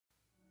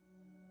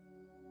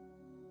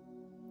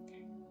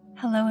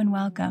Hello and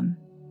welcome.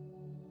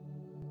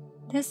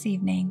 This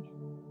evening,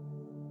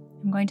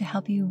 I'm going to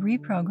help you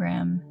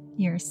reprogram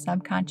your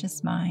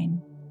subconscious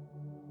mind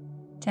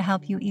to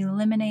help you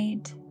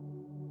eliminate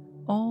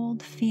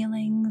old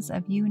feelings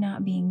of you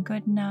not being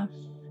good enough,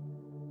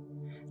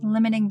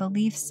 limiting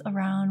beliefs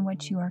around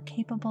what you are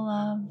capable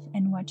of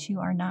and what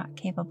you are not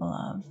capable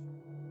of.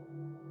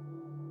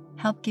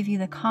 Help give you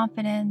the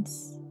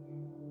confidence,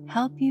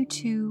 help you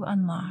to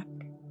unlock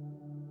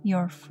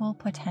your full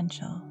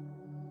potential.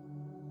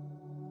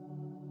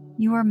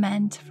 You are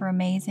meant for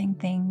amazing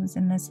things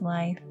in this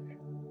life,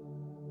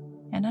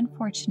 and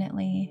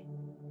unfortunately,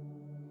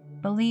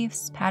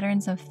 beliefs,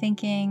 patterns of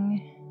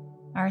thinking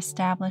are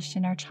established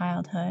in our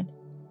childhood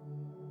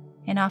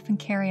and often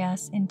carry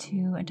us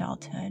into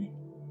adulthood.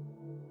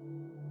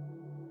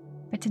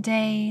 But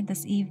today,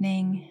 this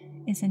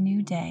evening, is a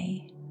new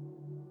day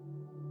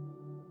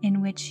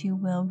in which you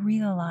will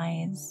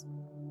realize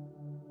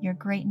your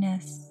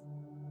greatness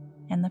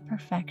and the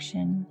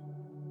perfection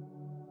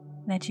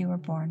that you were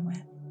born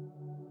with.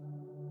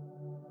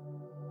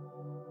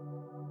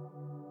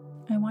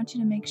 I want you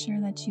to make sure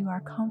that you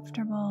are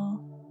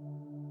comfortable,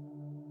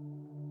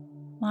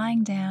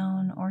 lying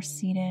down or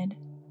seated.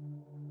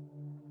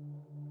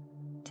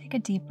 Take a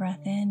deep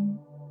breath in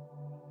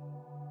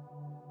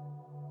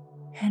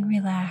and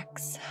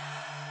relax.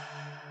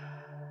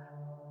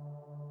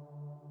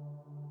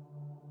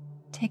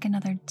 Take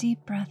another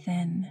deep breath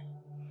in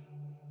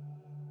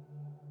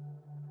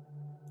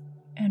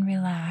and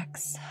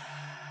relax.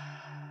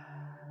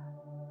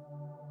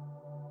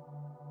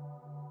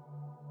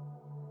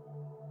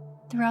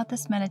 Throughout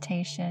this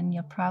meditation,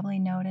 you'll probably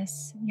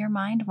notice your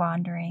mind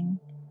wandering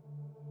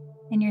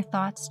and your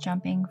thoughts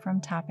jumping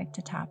from topic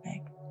to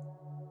topic.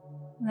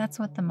 That's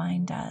what the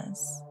mind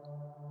does.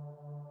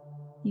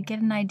 You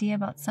get an idea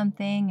about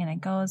something and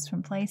it goes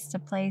from place to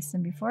place,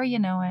 and before you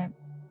know it,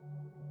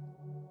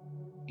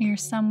 you're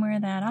somewhere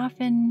that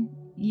often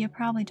you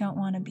probably don't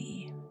want to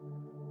be.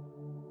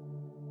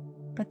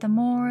 But the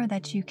more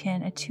that you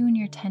can attune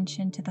your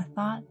attention to the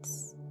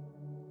thoughts,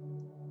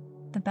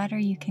 the better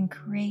you can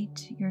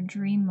create your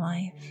dream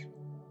life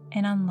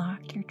and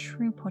unlock your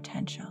true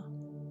potential.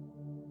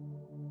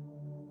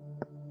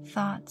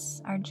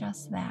 Thoughts are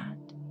just that.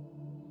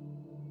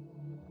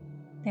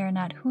 They are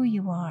not who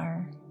you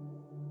are.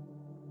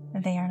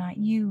 They are not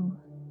you.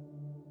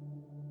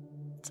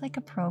 It's like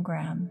a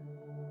program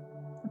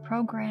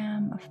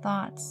of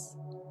thoughts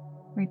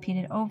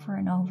repeated over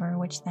and over,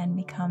 which then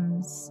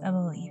becomes a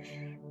belief.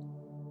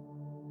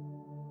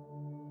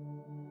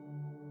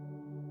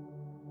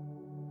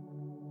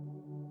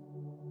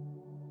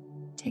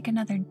 Take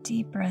another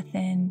deep breath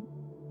in,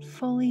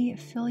 fully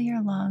fill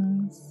your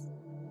lungs,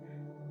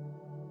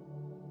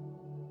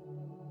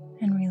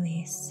 and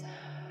release.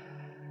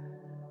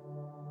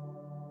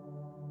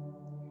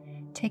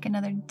 Take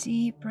another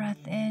deep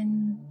breath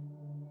in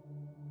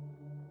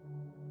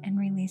and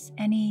release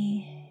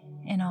any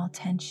and all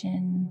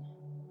tension,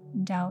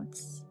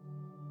 doubts,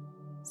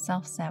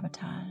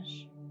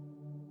 self-sabotage.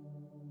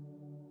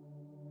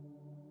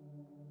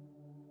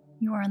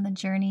 You are on the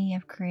journey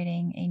of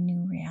creating a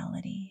new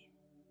reality,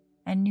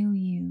 a new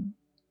you,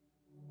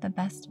 the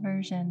best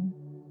version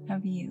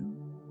of you.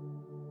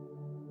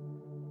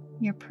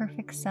 Your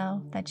perfect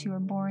self that you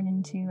were born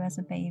into as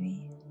a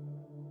baby.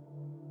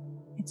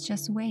 It's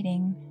just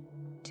waiting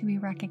to be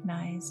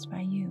recognized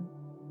by you.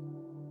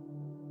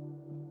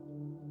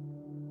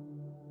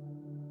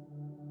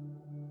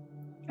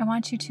 I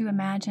want you to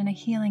imagine a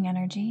healing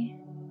energy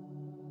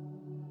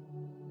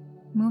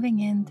moving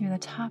in through the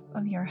top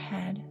of your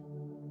head.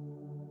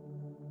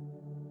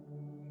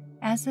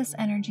 As this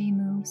energy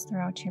moves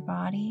throughout your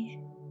body,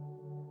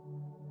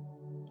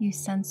 you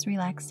sense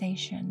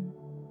relaxation,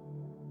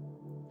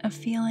 a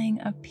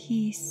feeling of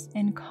peace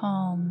and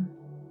calm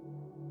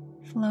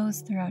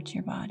flows throughout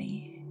your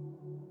body.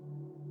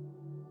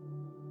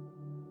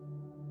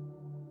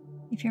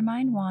 If your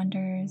mind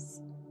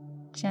wanders,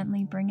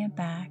 gently bring it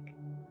back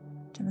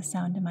to the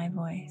sound of my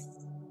voice.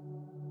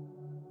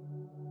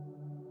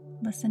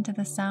 Listen to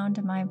the sound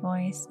of my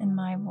voice and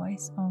my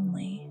voice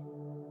only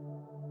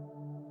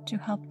to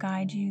help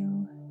guide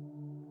you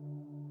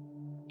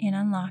in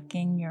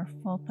unlocking your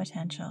full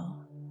potential.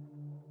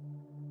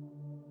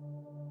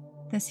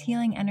 This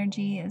healing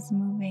energy is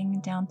moving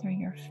down through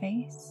your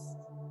face.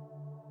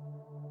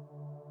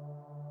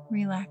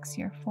 Relax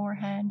your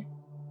forehead,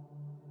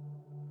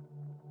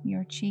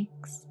 your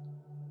cheeks,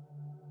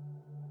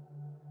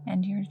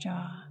 and your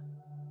jaw.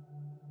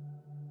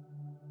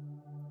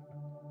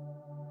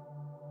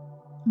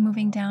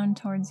 Moving down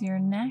towards your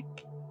neck,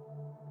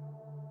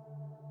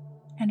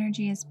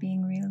 energy is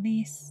being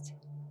released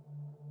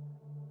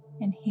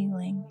and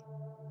healing.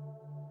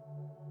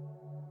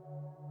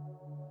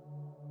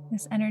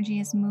 This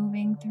energy is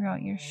moving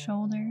throughout your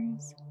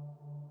shoulders,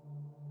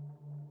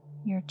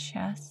 your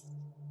chest,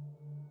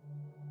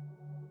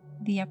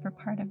 the upper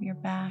part of your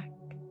back,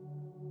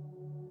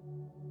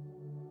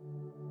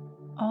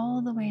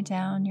 all the way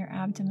down your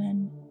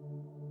abdomen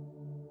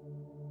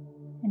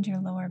and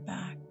your lower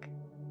back.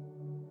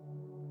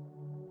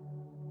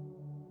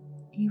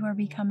 You are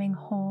becoming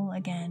whole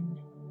again.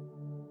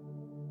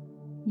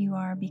 You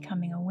are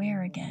becoming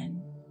aware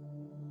again.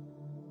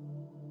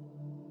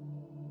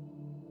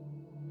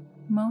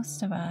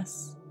 Most of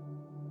us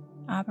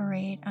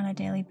operate on a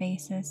daily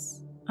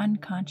basis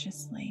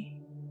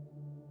unconsciously.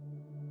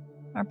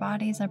 Our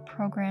bodies are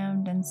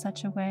programmed in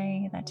such a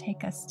way that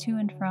take us to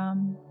and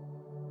from.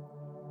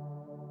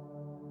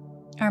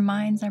 Our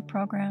minds are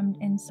programmed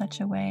in such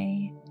a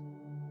way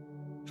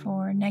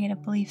for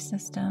negative belief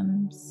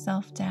systems,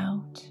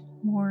 self-doubt,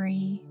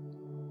 worry,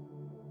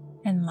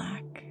 and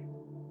lack.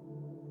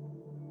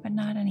 But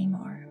not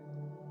anymore.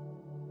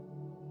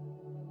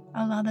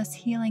 Allow this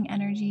healing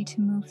energy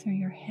to move through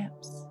your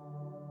hips,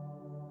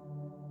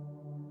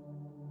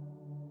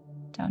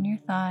 down your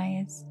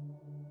thighs,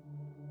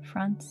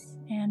 fronts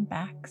and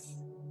backs,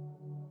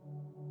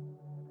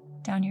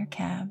 down your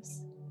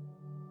calves.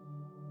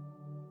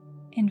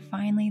 And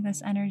finally,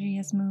 this energy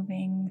is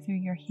moving through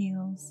your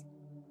heels,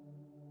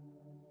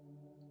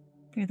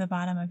 through the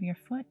bottom of your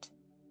foot,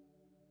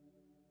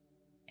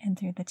 and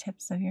through the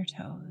tips of your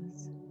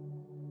toes.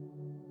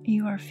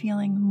 You are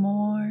feeling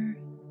more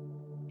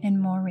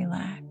and more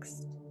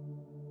relaxed,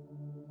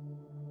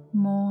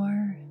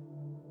 more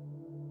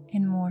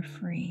and more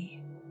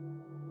free.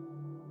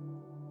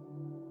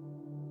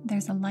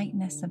 There's a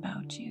lightness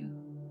about you.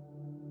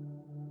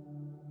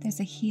 There's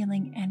a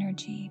healing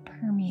energy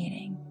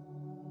permeating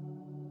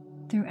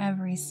through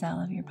every cell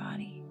of your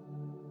body,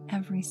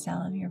 every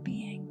cell of your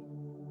being.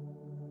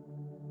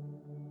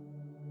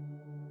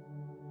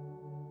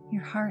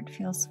 Your heart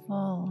feels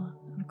full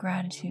of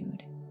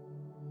gratitude,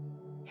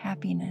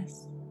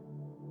 happiness,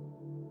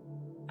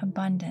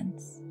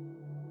 abundance,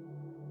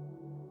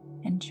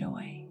 and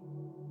joy.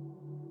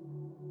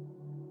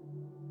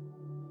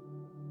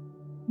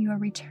 You are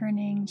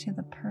returning to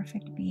the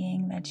perfect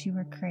being that you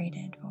were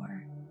created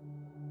for.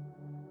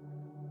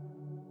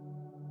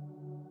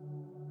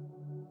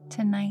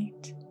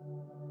 Tonight,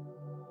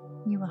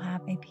 you will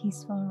have a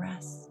peaceful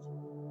rest.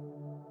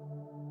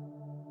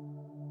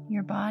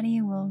 Your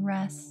body will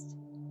rest,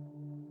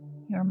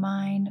 your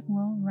mind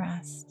will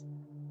rest,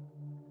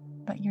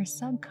 but your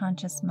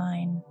subconscious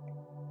mind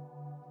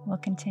will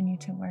continue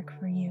to work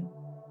for you.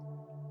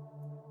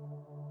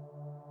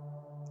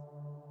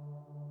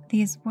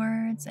 These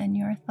words and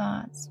your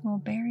thoughts will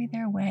bury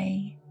their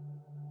way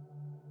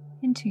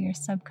into your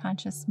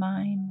subconscious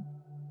mind,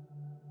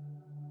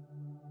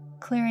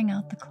 clearing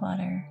out the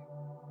clutter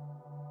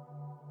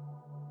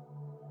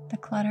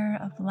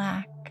of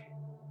lack,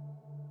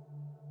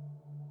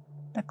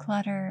 the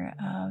clutter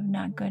of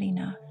not good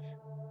enough,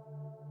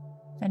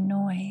 the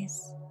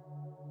noise,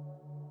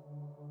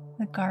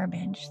 the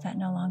garbage that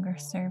no longer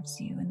serves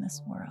you in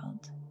this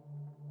world.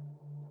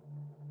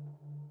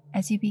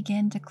 As you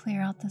begin to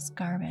clear out this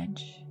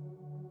garbage,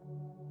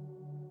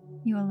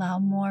 you allow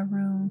more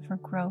room for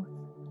growth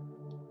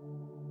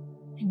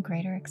and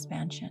greater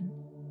expansion.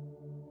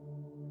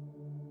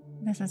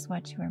 This is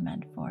what you are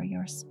meant for.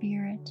 Your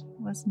spirit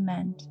was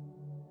meant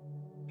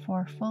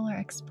for fuller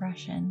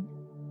expression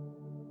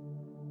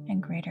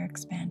and greater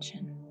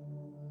expansion.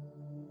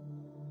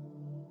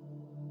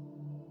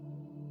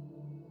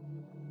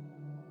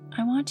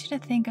 I want you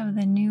to think of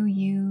the new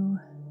you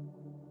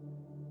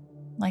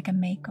like a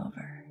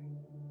makeover.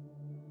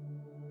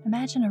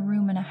 Imagine a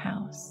room in a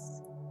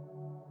house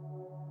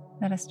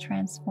that is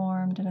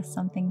transformed into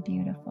something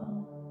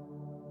beautiful,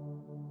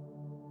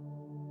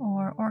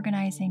 or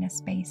organizing a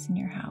space in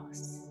your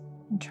house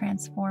and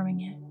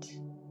transforming it.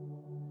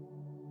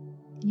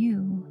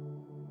 You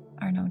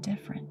are no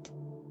different.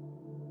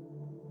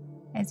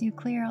 As you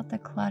clear out the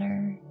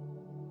clutter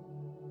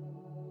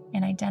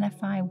and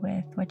identify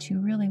with what you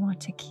really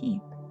want to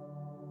keep,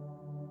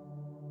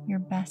 your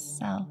best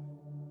self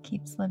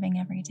keeps living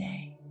every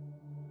day.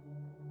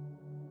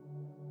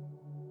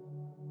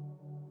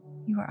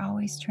 You are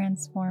always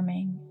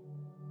transforming.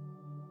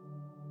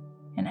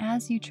 And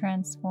as you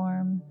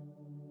transform,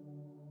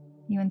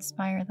 you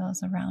inspire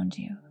those around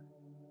you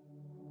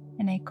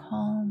in a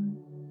calm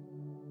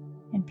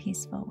and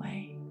peaceful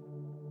way.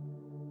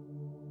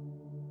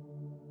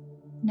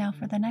 Now,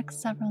 for the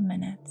next several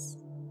minutes,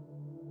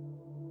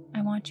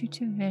 I want you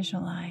to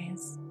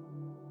visualize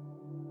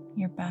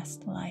your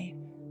best life.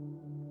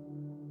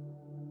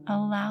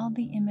 Allow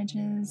the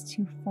images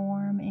to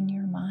form in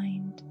your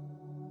mind.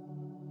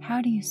 How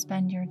do you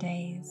spend your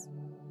days?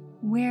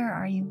 Where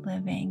are you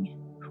living?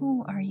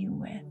 Who are you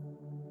with?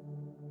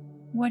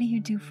 What do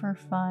you do for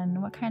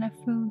fun? What kind of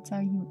foods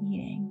are you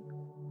eating?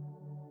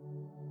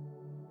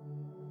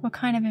 What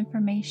kind of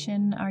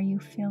information are you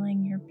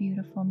filling your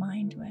beautiful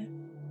mind with?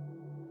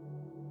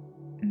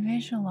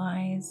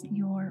 Visualize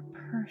your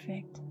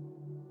perfect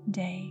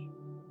day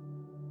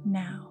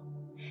now.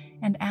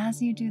 And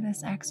as you do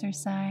this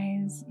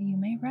exercise, you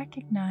may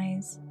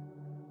recognize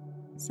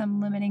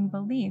some limiting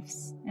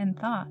beliefs and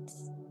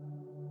thoughts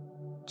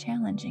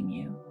challenging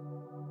you,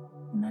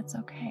 and that's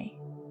okay.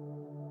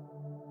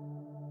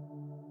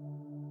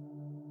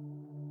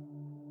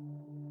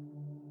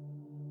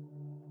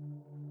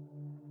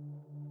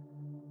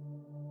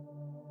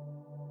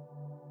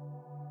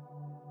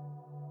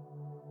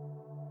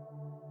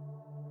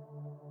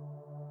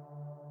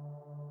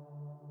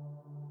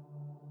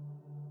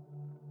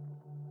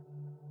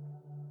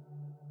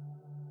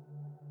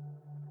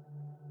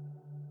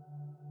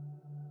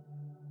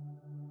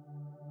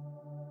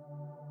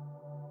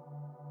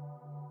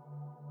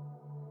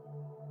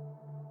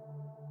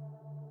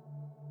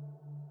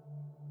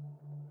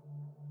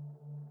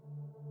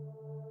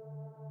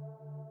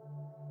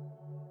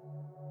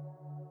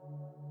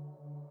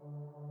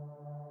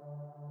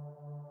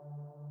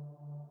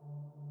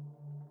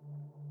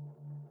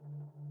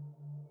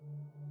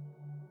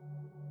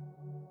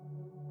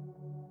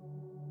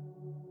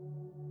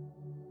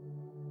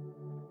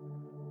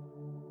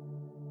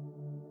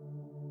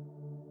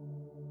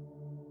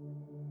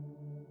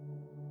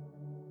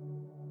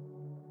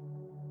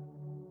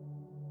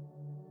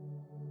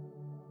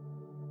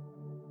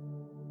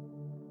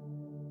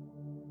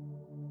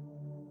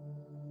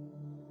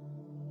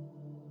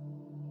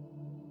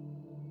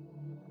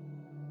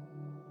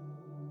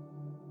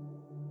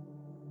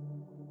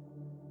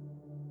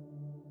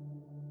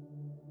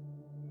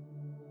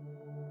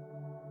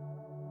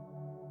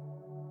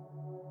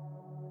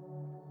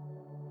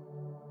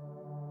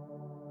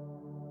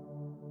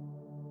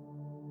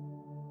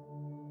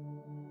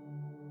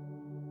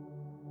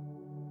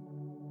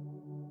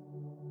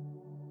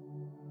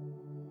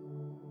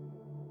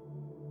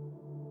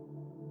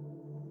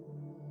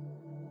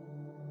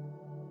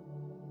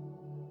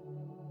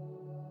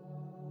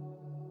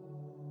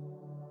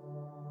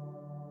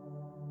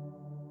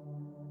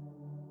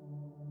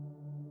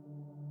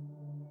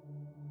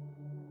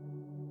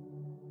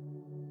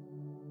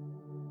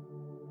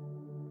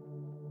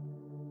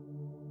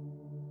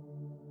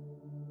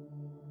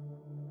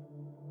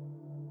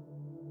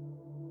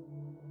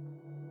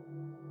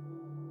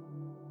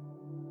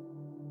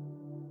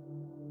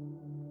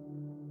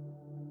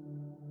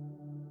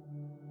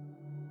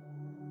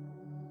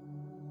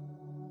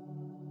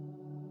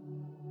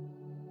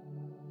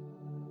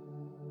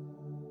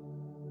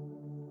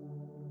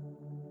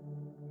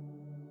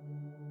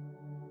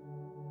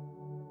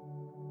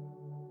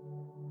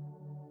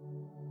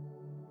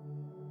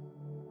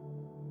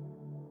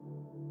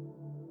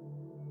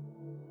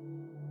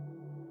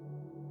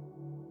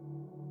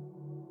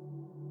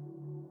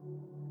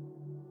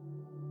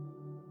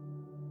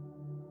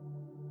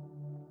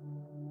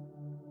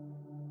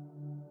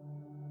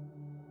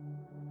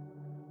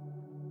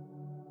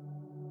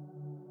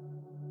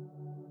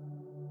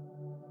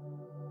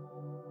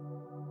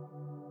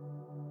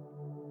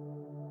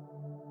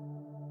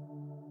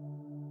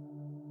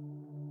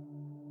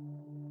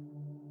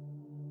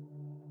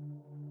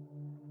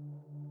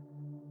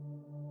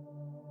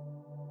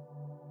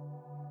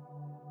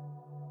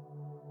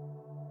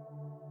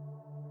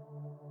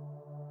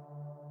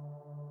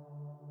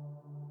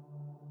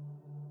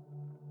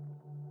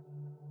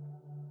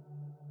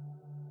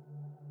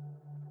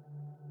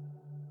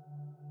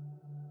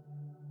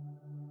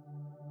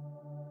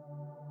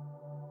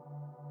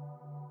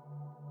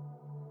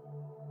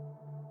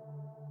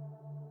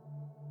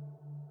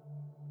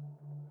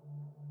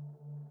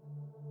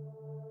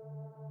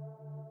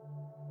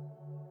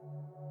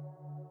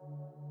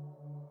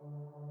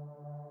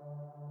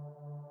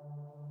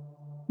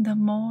 The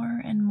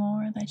more and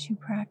more that you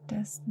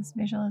practice this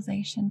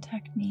visualization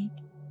technique,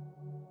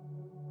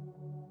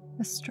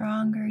 the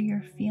stronger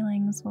your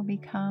feelings will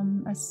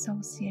become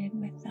associated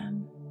with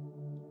them.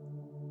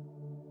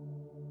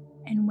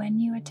 And when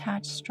you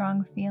attach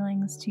strong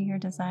feelings to your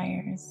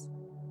desires,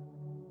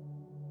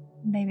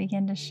 they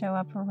begin to show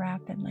up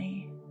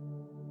rapidly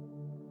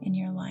in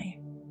your life.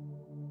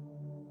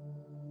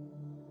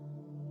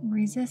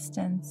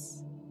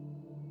 Resistance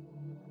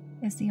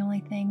is the only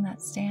thing that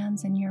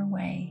stands in your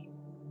way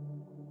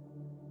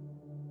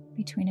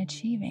between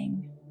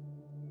achieving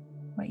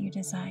what you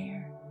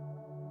desire.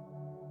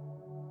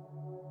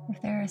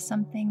 If there is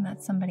something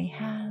that somebody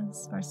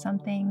has, or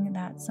something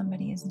that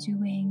somebody is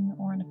doing,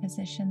 or in a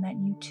position that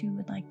you too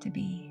would like to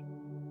be,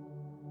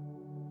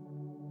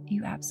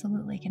 you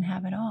absolutely can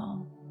have it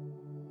all.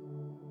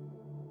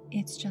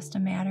 It's just a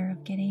matter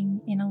of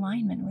getting in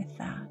alignment with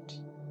that.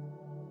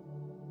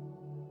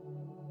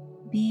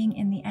 Being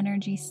in the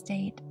energy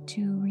state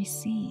to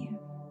receive,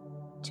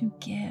 to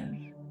give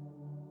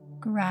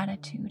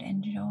gratitude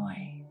and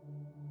joy.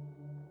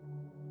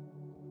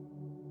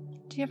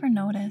 Do you ever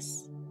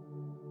notice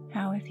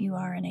how if you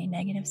are in a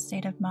negative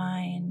state of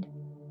mind,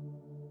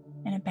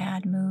 in a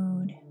bad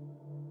mood,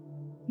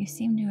 you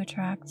seem to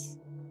attract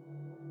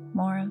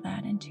more of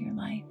that into your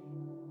life?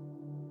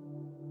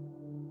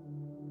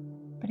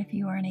 But if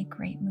you are in a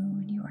great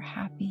mood, you are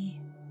happy,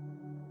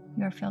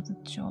 you are filled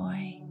with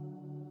joy,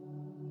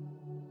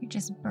 you're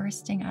just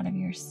bursting out of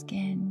your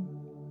skin,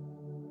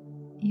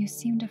 you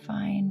seem to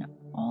find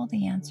all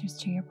the answers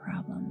to your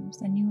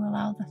problems, and you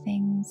allow the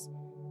things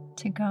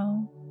to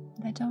go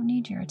that don't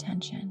need your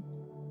attention.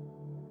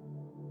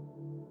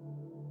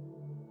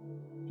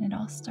 And it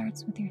all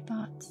starts with your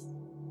thoughts.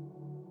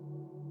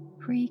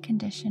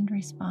 Preconditioned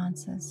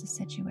responses to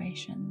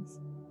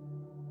situations.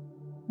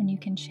 When you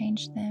can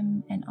change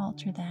them and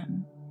alter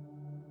them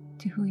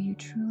to who you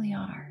truly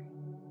are,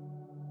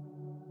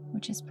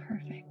 which is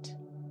perfect,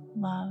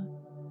 love,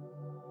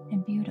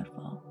 and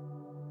beautiful,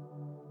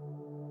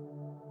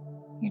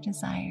 your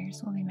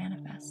desires will be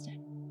manifested.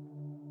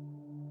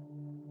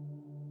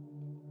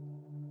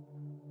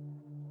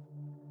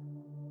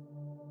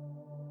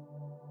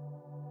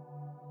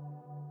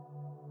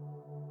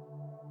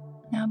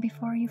 Now,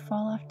 before you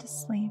fall off to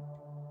sleep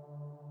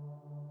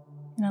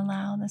and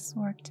allow this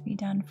work to be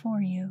done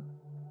for you,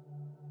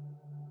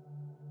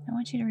 I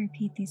want you to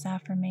repeat these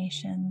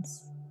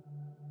affirmations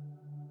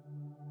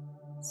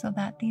so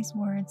that these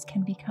words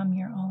can become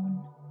your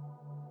own,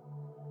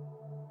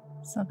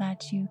 so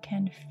that you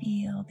can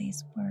feel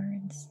these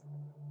words,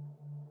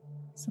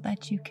 so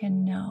that you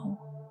can know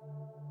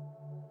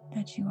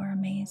that you are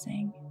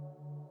amazing.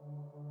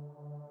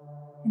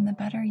 And the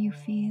better you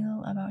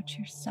feel about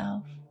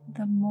yourself,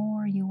 the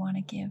more you want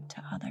to give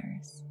to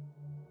others,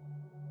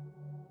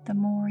 the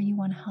more you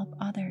want to help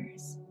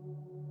others.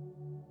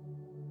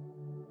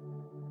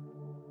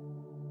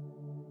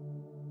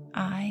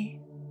 I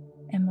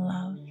am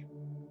love.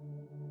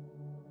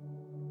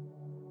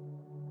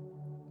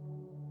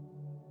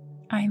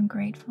 I am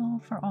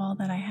grateful for all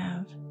that I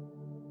have.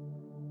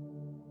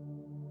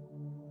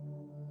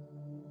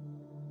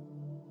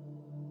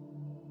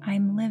 I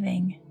am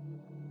living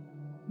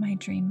my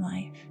dream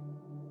life.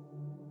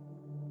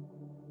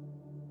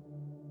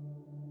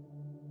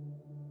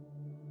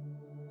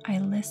 I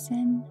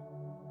listen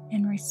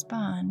and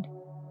respond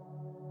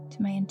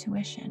to my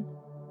intuition.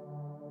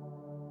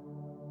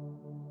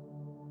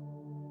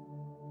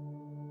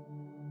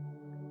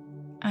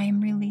 I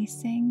am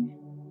releasing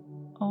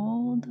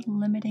old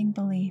limiting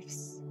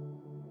beliefs.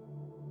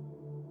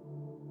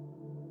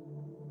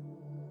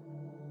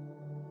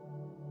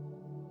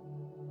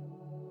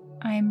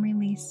 I am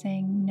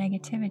releasing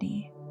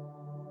negativity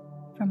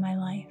from my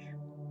life.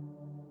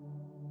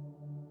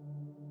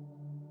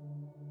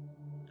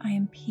 I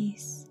am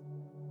peace.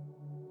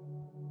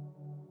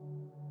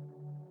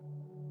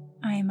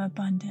 I am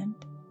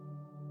abundant.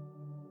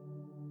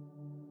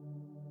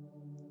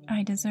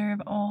 I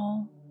deserve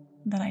all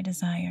that I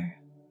desire.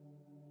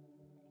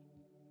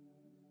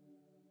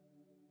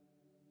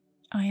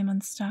 I am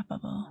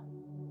unstoppable.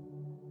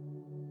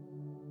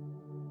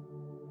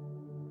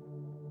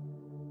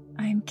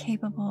 I am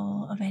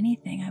capable of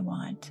anything I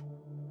want.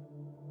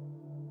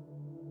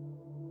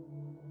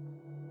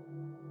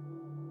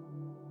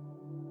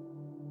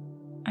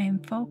 I am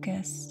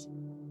focused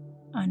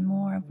on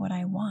more of what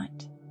I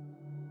want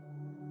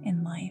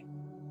in life.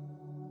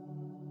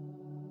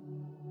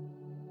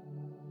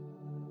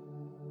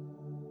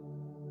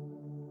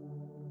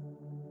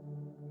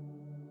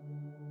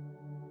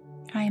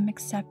 I am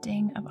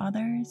accepting of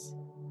others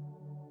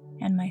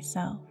and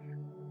myself.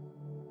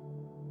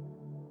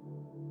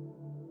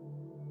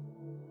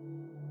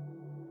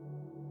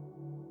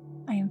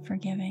 I am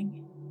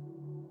forgiving.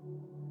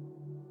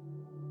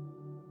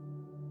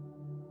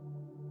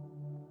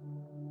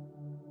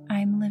 I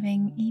am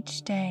living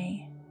each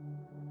day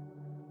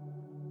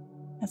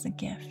as a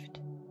gift.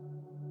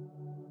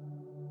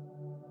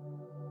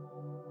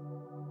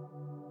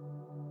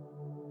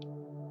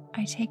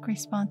 I take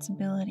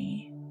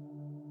responsibility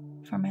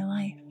for my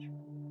life.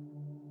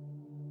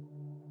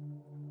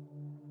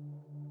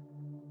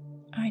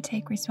 I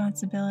take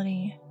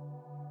responsibility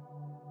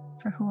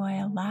for who I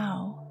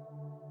allow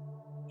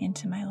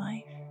into my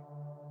life.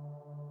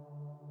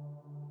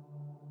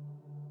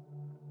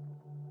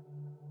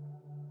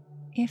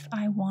 If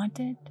I want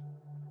it,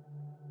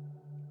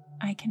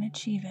 I can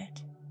achieve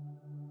it.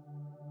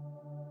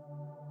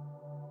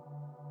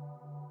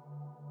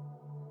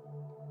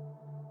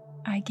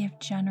 I give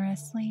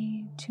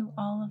generously to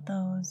all of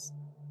those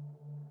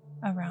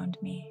around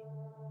me.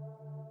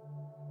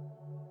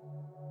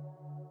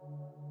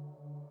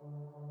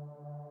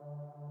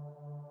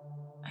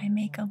 I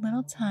make a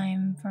little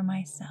time for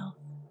myself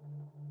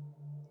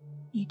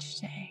each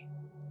day.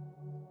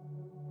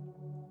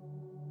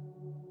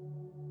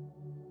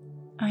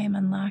 I am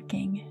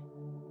unlocking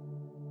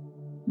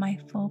my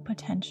full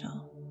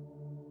potential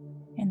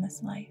in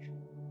this life.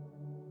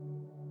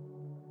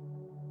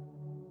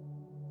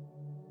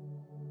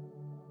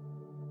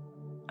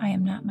 I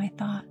am not my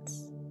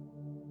thoughts.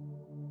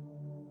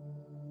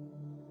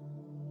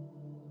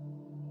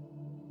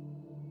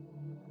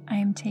 I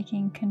am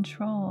taking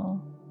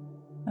control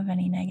of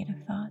any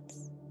negative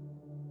thoughts.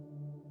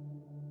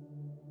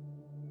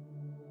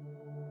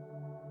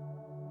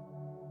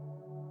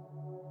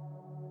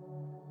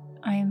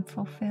 I am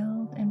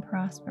fulfilled and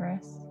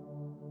prosperous.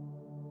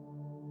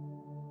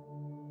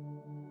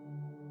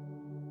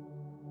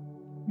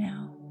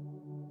 Now,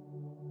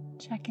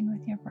 check in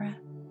with your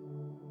breath.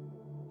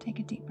 Take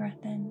a deep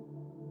breath in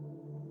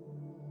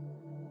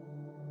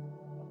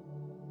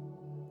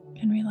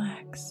and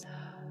relax.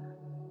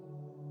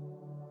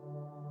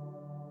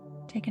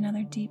 Take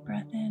another deep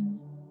breath in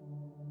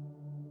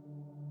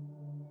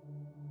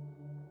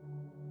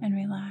and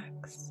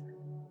relax.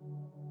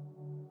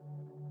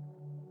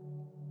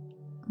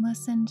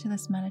 Listen to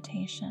this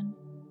meditation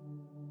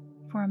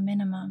for a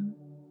minimum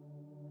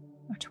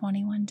of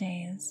 21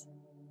 days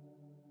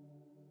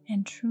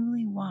and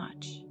truly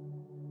watch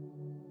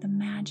the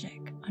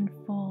magic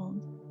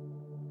unfold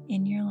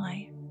in your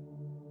life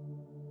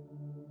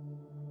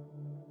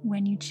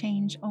when you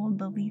change old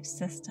belief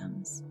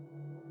systems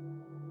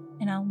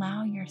and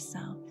allow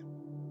yourself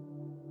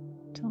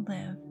to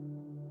live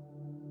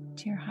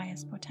to your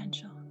highest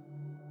potential.